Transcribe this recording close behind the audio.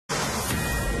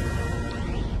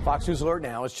Fox News Alert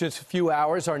now. It's just a few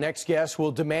hours. Our next guest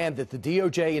will demand that the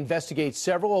DOJ investigate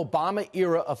several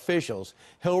Obama-era officials,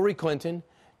 Hillary Clinton,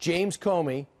 James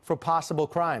Comey, for possible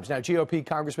crimes. Now, GOP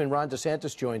Congressman Ron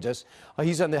DeSantis joins us.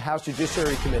 He's on the House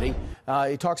Judiciary Committee.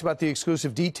 He talks about the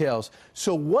exclusive details.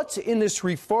 So what's in this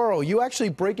referral? You actually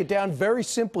break it down very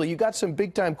simply. You got some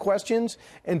big-time questions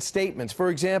and statements.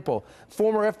 For example,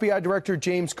 former FBI Director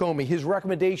James Comey, his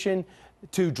recommendation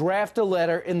to draft a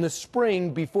letter in the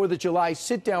spring before the July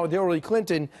sit-down with Hillary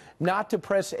Clinton not to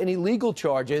press any legal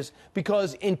charges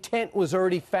because intent was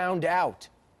already found out.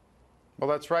 Well,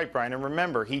 that's right, Brian. And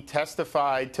remember, he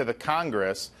testified to the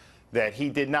Congress that he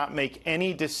did not make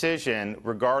any decision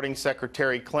regarding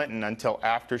Secretary Clinton until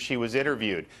after she was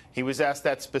interviewed. He was asked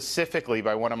that specifically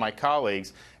by one of my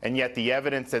colleagues, and yet the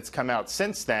evidence that's come out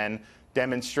since then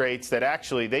demonstrates that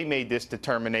actually they made this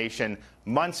determination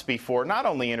months before, not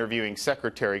only interviewing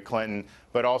Secretary Clinton,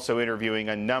 but also interviewing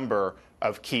a number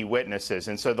of key witnesses.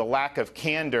 And so the lack of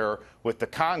candor with the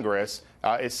Congress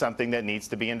is something that needs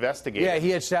to be investigated. Yeah,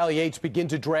 he had Sally Yates begin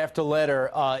to draft a letter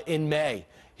in May.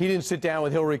 He didn't sit down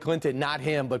with Hillary Clinton, not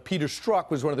him, but Peter Strzok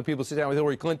was one of the people to sit down with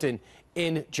Hillary Clinton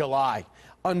in July.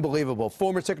 Unbelievable.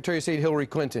 Former Secretary of State Hillary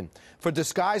Clinton for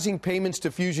disguising payments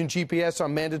to Fusion GPS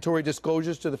on mandatory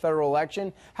disclosures to the federal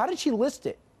election. How did she list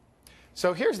it?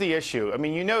 So here's the issue. I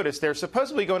mean, you notice they're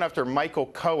supposedly going after Michael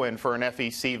Cohen for an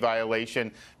FEC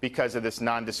violation because of this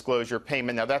non-disclosure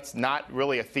payment. Now, that's not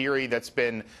really a theory that's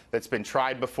been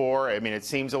tried before. I mean, it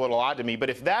seems a little odd to me. But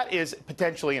if that is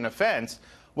potentially an offense,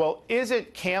 well,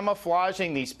 isn't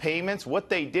camouflaging these payments? What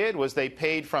they did was they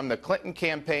paid from the Clinton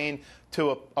campaign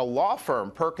to a law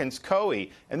firm, Perkins Coie,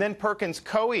 and then Perkins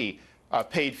Coie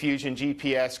paid Fusion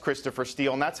GPS, Christopher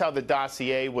Steele, and that's how the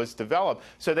dossier was developed.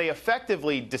 So they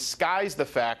effectively disguised the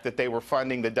fact that they were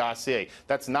funding the dossier.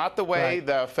 That's not the way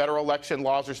the federal election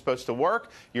laws are supposed to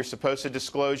work. You're supposed to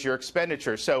disclose your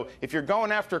expenditures. So if you're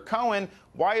going after Cohen,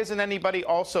 why isn't anybody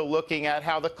also looking at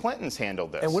how the Clintons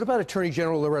handled this? And what about Attorney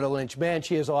General Loretta Lynch? Man,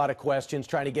 she has a lot of questions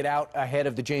trying to get out ahead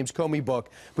of the James Comey book.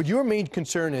 But your main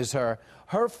concern is her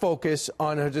focus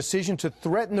on her decision to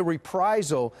threaten the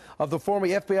reprisal of the former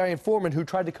FBI informant who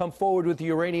tried to come forward with the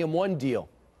Uranium One deal.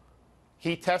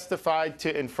 He testified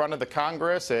in front of the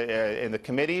Congress in the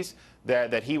committees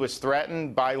that he was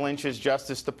threatened by Lynch's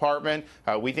Justice Department.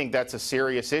 We think that's a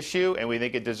serious issue, and we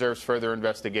think it deserves further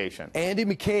investigation. Andy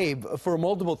McCabe, for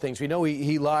multiple things. We know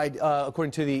he lied,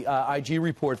 according to the IG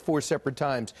report, 4 separate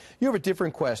times. You have a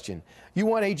different question. You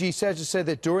want AG Sessions said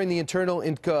that during the internal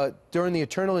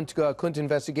Clinton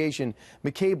investigation,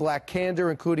 McCabe lacked candor,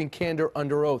 including candor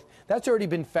under oath. That's already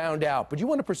been found out, but you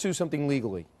want to pursue something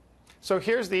legally. So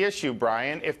here's the issue,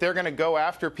 Brian. If they're going to go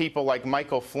after people like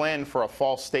Michael Flynn for a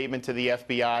false statement to the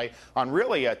FBI on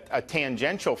really a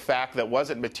tangential fact that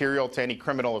wasn't material to any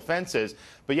criminal offenses,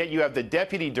 but yet you have the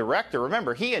deputy director.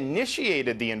 Remember, he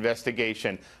initiated the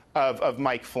investigation of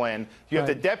Mike Flynn. You have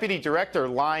the deputy director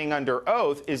lying under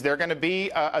oath. Is there going to be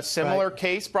a similar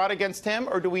case brought against him,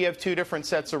 or do we have 2 different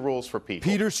sets of rules for people?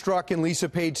 Peter Strzok and Lisa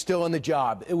Page still on the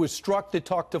job. It was Strzok that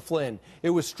talked to Flynn.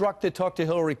 It was Strzok that talked to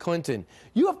Hillary Clinton.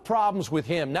 You have problems with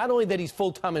him. Not only that he's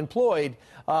full-time employed,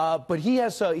 but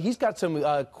he's got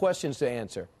some questions to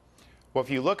answer. Well, if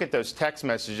you look at those text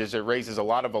messages, it raises a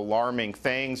lot of alarming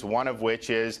things, one of which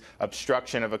is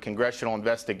obstruction of a congressional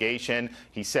investigation.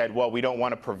 He said, well, we don't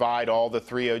want to provide all the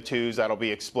 302s. That'll be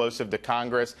explosive to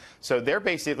Congress. So they're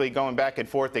basically going back and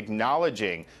forth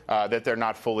acknowledging that they're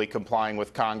not fully complying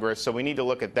with Congress. So we need to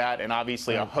look at that and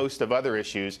obviously a host of other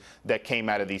issues that came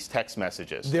out of these text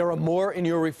messages. There are more in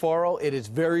your referral. It is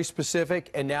very specific.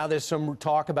 And now there's some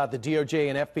talk about the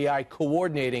DOJ and FBI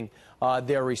coordinating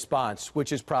their response,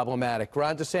 which is problematic.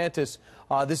 Ron DeSantis,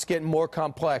 this is getting more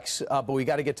complex, but we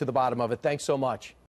got to get to the bottom of it. Thanks so much.